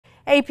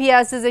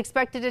APS is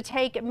expected to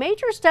take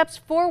major steps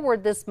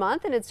forward this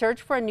month in its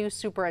search for a new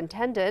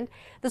superintendent.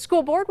 The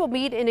school board will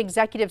meet in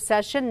executive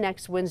session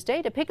next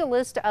Wednesday to pick a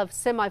list of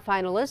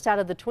semifinalists out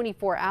of the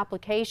 24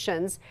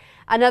 applications.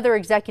 Another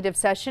executive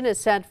session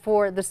is set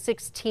for the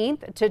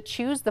 16th to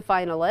choose the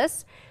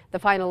finalists. The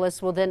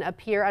finalists will then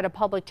appear at a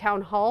public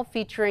town hall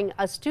featuring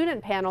a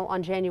student panel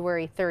on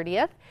January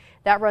 30th.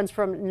 That runs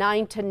from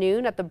 9 to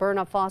noon at the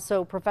Burna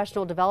Faso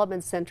Professional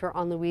Development Center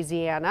on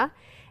Louisiana.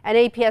 An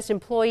APS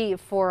employee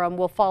forum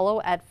will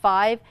follow at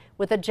 5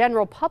 with a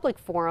general public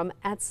forum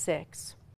at 6.